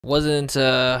wasn't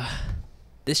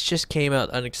this just came out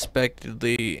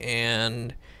unexpectedly,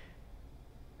 and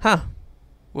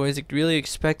was it really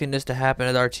expecting this to happen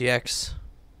at RTX?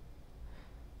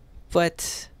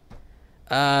 But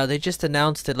they just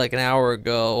announced it like an hour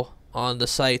ago on the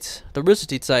site, the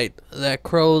RWBY site, that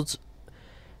Qrow's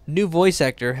new voice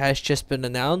actor has just been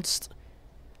announced.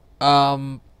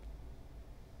 Yeah.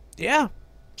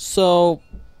 So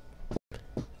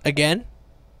again,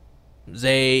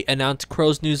 they announced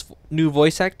Qrow's new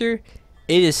voice actor.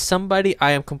 It is somebody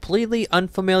I am completely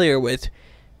unfamiliar with,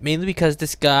 mainly because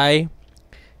this guy,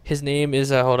 his name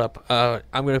is hold up. I'm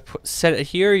gonna set it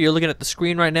here. You're looking at the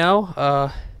screen right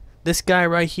now. This guy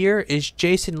right here is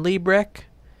Jason Liebrecht,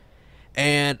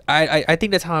 and I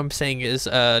think that's how I'm saying his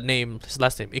name, his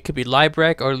last name. It could be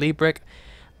Liebrecht or Liebrecht.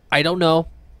 I don't know.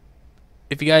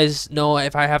 If you guys know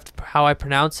if I have to, how I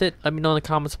pronounce it, let me know in the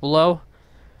comments below.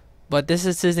 But this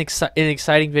is an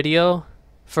exciting video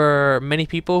for many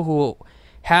people who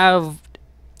have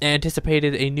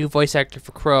anticipated a new voice actor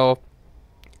for Qrow,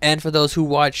 and for those who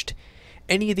watched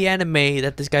any of the anime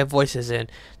that this guy voices in.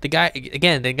 The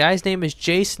guy's name is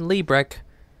Jason Liebrecht.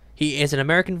 He is an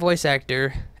American voice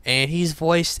actor, and he's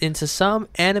voiced into some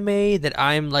anime that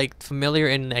I'm like familiar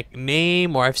in like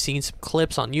name, or I've seen some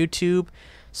clips on YouTube.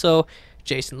 So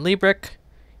Jason Liebrecht,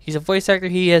 he's a voice actor.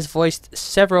 He has voiced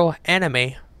several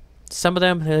anime. Some of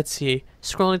them, let's see,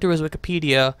 scrolling through his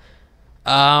Wikipedia.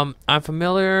 I'm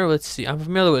familiar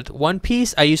with One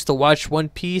Piece. I used to watch One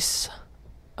Piece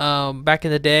back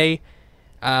in the day.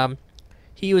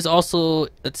 He was also,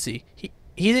 let's see,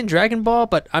 he's in Dragon Ball,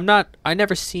 but I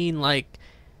never seen like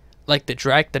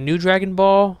the new Dragon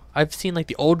Ball. I've seen like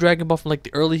the old Dragon Ball from like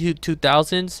the early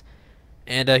 2000s.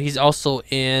 And he's also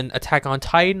in Attack on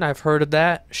Titan. I've heard of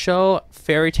that show,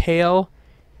 Fairy Tail,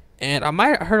 and I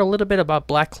might have heard a little bit about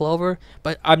Black Clover,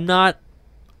 but I'm not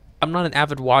an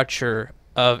avid watcher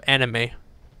of anime.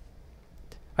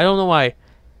 I don't know why.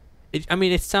 I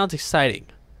mean, it sounds exciting.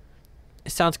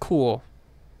 It sounds cool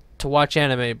to watch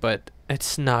anime, but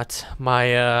it's not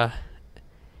my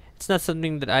it's not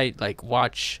something that I like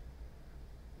watch.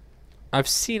 I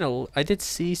did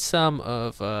see some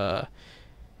of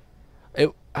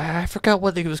I forgot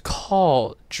what it was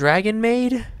called. Dragon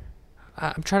Maid?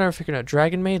 I'm trying to figure out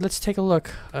Dragon Maid. Let's take a look.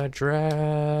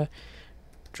 Dragon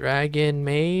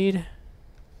Maid.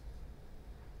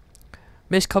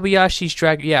 Miss Kobayashi's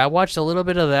Dragon. Yeah, I watched a little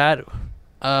bit of that.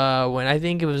 When I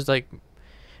think it was like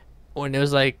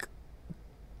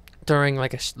during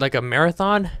like a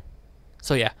marathon.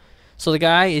 So yeah. So the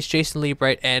guy is Jason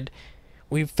Liebrecht, and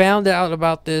we found out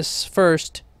about this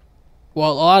first.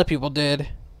 Well, a lot of people did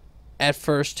at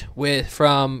first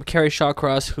from Kerry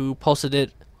Shawcross, who posted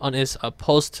it on his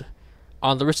post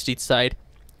on the RWBY side.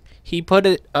 He put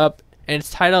it up, and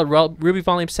it's titled RWBY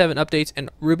Volume 7 Updates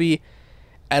and RWBY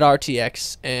at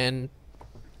RTX. And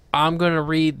I'm going to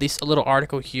read this little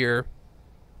article here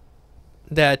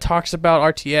that talks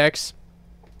about RTX,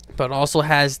 but also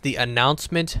has the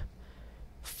announcement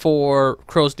for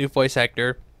Qrow's new voice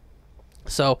actor.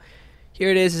 So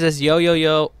here it is. It says, "Yo yo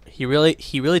yo." He really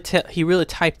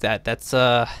typed that. That's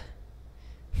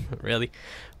really.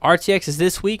 RTX is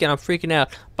this week, and I'm freaking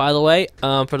out. By the way,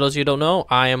 for those of you who don't know,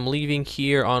 I am leaving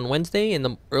here on Wednesday in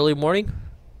the early morning,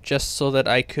 just so that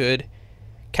I could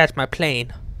catch my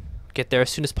plane, get there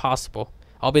as soon as possible.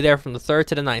 I'll be there from the 3rd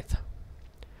to the 9th.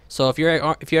 So if you're at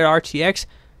RTX,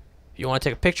 if you want to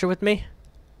take a picture with me,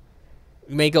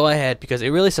 you may go ahead, because it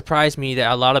really surprised me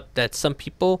that some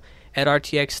people at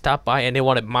RTX stopped by and they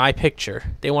wanted my picture.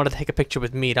 They wanted to take a picture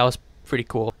with me. That was pretty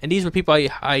cool. And these were people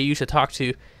I used to talk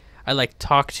to. I like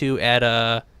talk to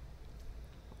at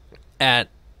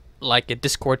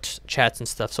Discord chats and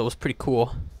stuff. So it was pretty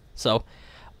cool. So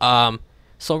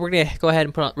so we're gonna go ahead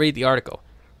and read the article.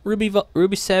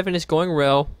 RWBY 7 is going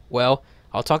well.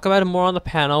 I'll talk about it more on the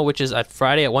panel, which is at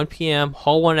Friday at 1 p.m.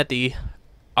 Hall 1 at the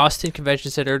Austin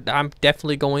Convention Center. I'm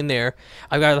definitely going there.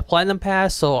 I've got the Platinum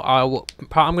Pass, so I'm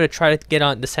going to try to get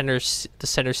on the center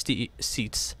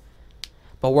seats.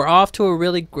 But we're off to a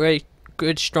really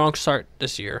good, strong start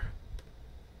this year.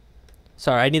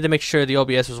 Sorry, I need to make sure the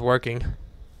OBS was working.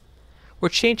 We're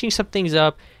changing some things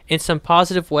up in some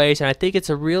positive ways, and I think it's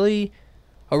already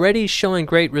showing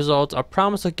great results. I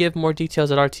promise I'll give more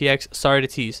details at RTX. Sorry to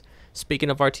tease. Speaking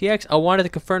of RTX, I wanted to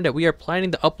confirm that we are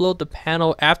planning to upload the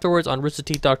panel afterwards on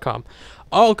roosterteeth.com.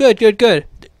 Oh, good. They're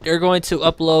going to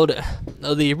upload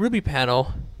the RWBY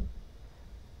panel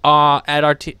on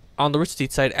the Rooster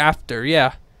Teeth site after.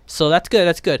 Yeah, so that's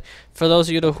good. For those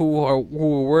of you who were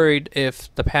worried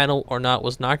if the panel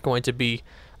was not going to be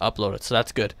uploaded, so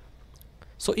that's good.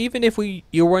 So even if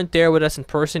you weren't there with us in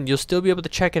person, you'll still be able to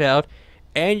check it out.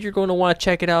 and you're going to want to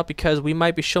check it out because we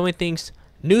might be showing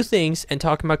new things, and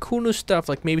talking about cool new stuff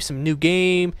like maybe some new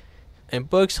game and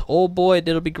books. Oh boy,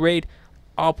 that'll be great.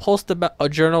 I'll post about a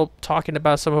journal talking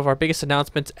about some of our biggest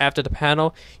announcements after the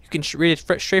panel. You can read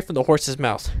it straight from the horse's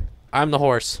mouth. I'm the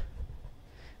horse.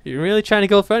 You're really trying to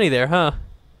go funny there, huh?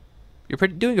 You're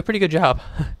doing a pretty good job.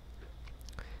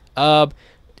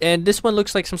 And this one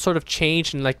looks like some sort of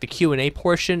change in like the Q&A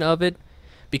portion of it,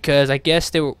 because I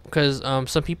guess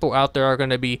some people out there are going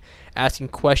to be asking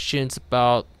questions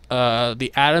about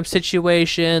the Atom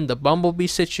situation, the Bumblebee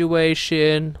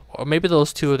situation, or maybe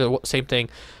those two are the same thing,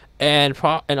 and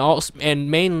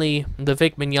mainly the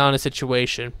Vic Mignogna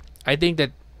situation. I think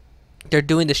that they're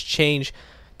doing this change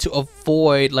to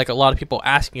avoid like a lot of people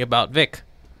asking about Vic.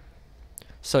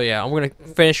 So yeah, I'm going to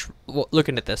finish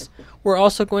looking at this. We're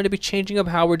also going to be changing up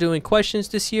how we're doing questions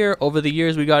this year. Over the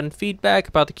years, we've gotten feedback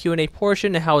about the Q&A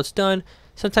portion and how it's done.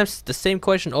 Sometimes it's the same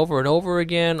question over and over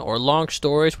again, or long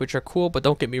stories, which are cool, but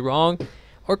don't get me wrong,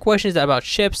 or questions about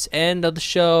ships, end of the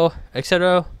show,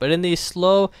 etc. But these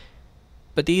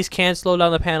can slow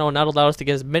down the panel and not allow us to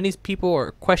get as many people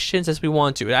or questions as we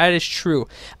want to. That is true.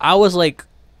 I was like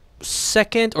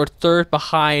second or third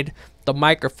behind the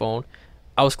microphone.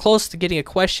 I was close to getting a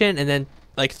question, and then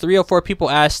like 3 or 4 people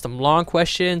asked some long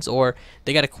questions, or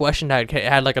they got a question that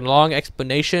had like a long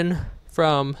explanation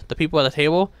from the people at the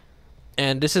table.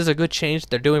 And this is a good change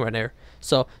they're doing right there.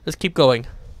 So let's keep going.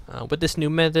 With this new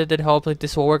method, that hopefully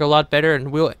this will work a lot better,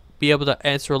 and we'll be able to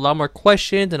answer a lot more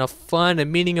questions in a fun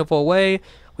and meaningful way.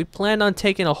 We plan on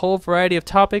taking a whole variety of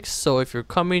topics, so if you're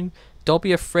coming, don't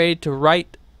be afraid to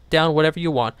write down whatever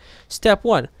you want. Step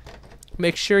 1.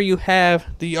 Make sure you have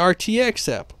the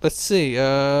RTX app. Let's see.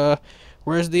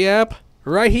 Where's the app?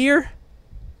 Right here.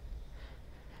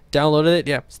 Downloaded it.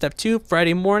 Yeah. Step 2.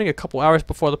 Friday morning, a couple hours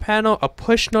before the panel, a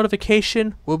push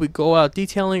notification will go out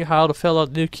detailing how to fill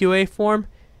out the new QA form.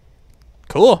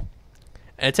 Cool.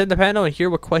 And attend the panel and hear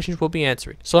what questions we'll be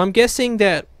answering. So I'm guessing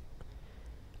that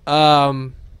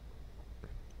I'm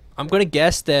gonna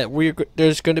guess that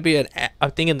there's going to be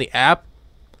a thing in the app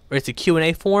where it's a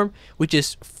Q&A form. We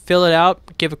just fill it out,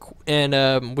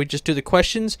 we just do the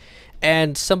questions,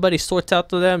 and somebody sorts out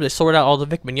them. They sort out all the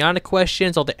Vic Mignogna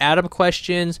questions, all the Atom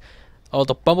questions, all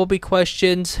the Bumblebee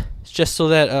questions, just so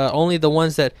that only the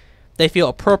ones that they feel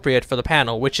appropriate for the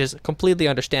panel, which is completely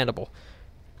understandable.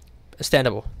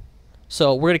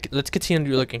 So let's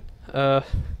continue looking.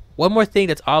 One more thing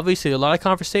that's obviously a lot of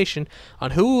conversation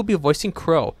on who will be voicing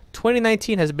Qrow.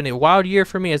 2019 has been a wild year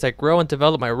for me as I grow and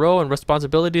develop my role and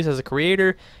responsibilities as a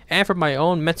creator, and for my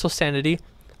own mental sanity,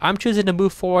 I'm choosing to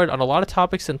move forward on a lot of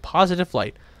topics in positive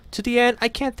light. To the end, I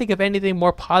can't think of anything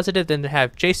more positive than to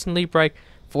have Jason Liebrecht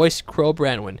voice Qrow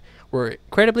Branwen. We're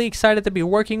incredibly excited to be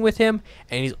working with him,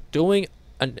 and he's doing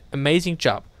an amazing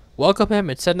job. Welcome him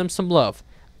and send him some love.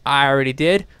 I already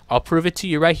did. I'll prove it to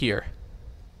you right here.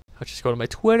 I'll just go to my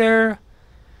Twitter.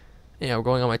 Yeah, we're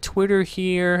going on my Twitter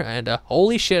here, and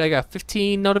holy shit, I got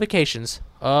 15 notifications.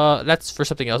 That's for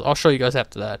something else. I'll show you guys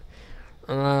after that.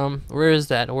 Where is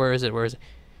that? Where is it? Here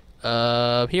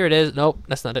it is. Nope,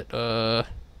 that's not it.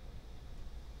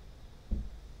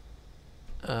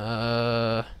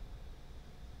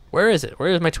 Where is it? Where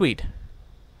is my tweet?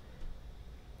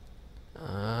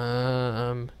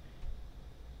 Oh,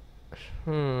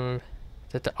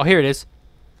 here it is.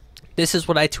 This is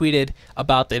what I tweeted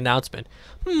about the announcement.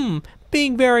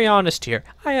 Being very honest here,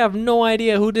 I have no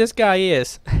idea who this guy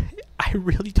is. I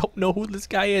really don't know who this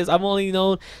guy is. I only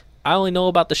know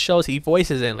about the shows he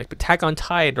voices in, like Attack on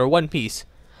Titan or One Piece.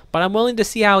 But I'm willing to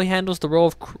see how he handles the role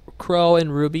of Qrow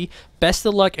and RWBY. Best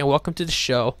of luck and welcome to the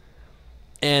show.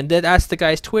 And that's the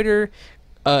guy's Twitter.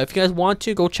 If you guys want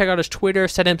to, go check out his Twitter.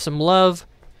 Send him some love.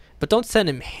 But don't send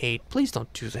him hate. Please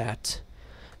don't do that.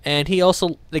 And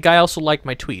the guy also liked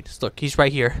my tweet. Look, he's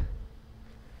right here.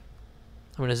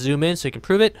 I'm gonna zoom in so you can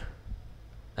prove it.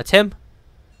 That's him.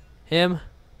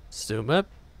 Zoom up.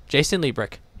 Jason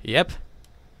Liebrecht. Yep.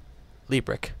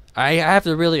 Liebrecht. I have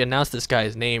to really announce this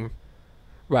guy's name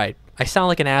right. I sound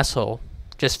like an asshole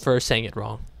just for saying it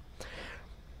wrong.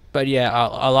 But yeah,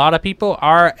 a lot of people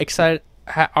are excited,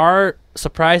 are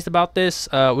surprised about this.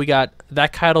 We got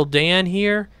That Kyle Dan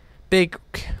here.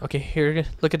 Okay, here,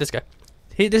 look at this guy.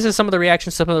 This is some of the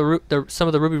reactions some of the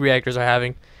RWBY reactors are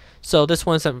having. So this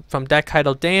one's from That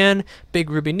Kyle Dan. Big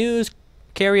RWBY news.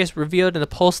 Carrie has revealed in a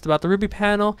post about the RWBY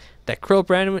panel that Qrow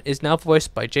Branwen is now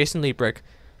voiced by Jason Liebrecht,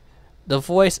 the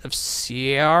voice of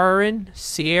Sieran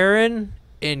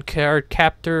in Card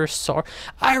Captor.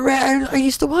 I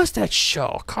used to watch that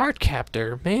show, Card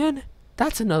Captor. Man,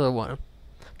 that's another one.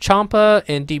 Champa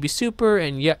and DB Super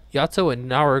and Yato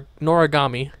and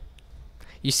Noragami.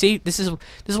 You see, this is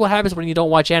what happens when you don't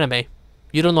watch anime.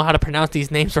 You don't know how to pronounce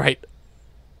these names right.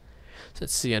 So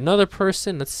let's see another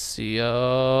person. Let's see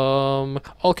oh,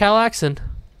 Cal Axon.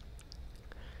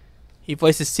 He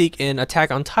voices Zeke in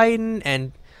Attack on Titan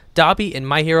and Dobby in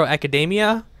My Hero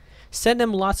Academia. Send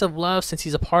him lots of love since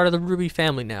he's a part of the RWBY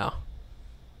family now.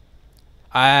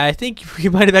 I think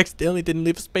you might have accidentally didn't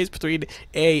leave a space between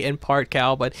A and part,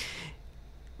 Cal, but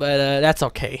that's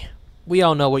okay. We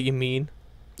all know what you mean.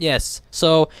 Yes.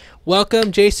 So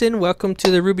welcome, Jason. Welcome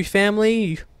to the RWBY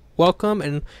family. Welcome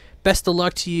and best of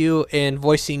luck to you in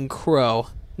voicing Qrow.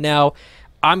 Now,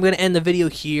 I'm gonna end the video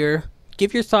here.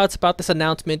 Give your thoughts about this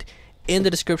announcement in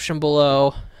the description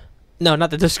below. No,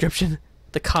 not the description.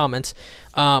 The comments.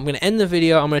 I'm gonna end the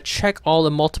video. I'm gonna check all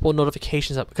the multiple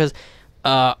notifications up because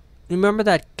remember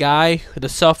that guy, the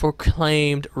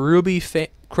self-proclaimed RWBY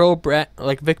Qrow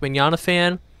like Vic Mignogna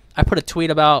fan? I put a tweet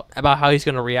about how he's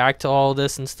gonna react to all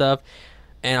this and stuff,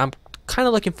 and I'm kind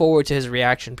of looking forward to his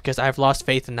reaction because I've lost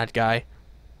faith in that guy.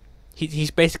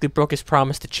 He's basically broke his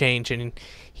promise to change, and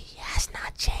he has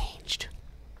not changed.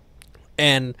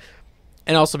 And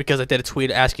also because I did a tweet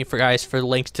asking for guys for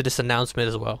links to this announcement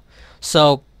as well.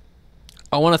 So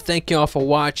I want to thank you all for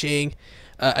watching.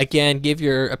 Again, give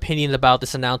your opinion about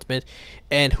this announcement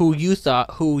and who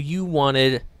you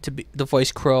wanted to be the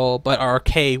voice Qrow, but are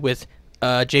okay with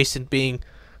Jason being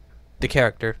the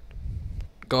character.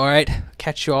 All right,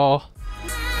 catch you all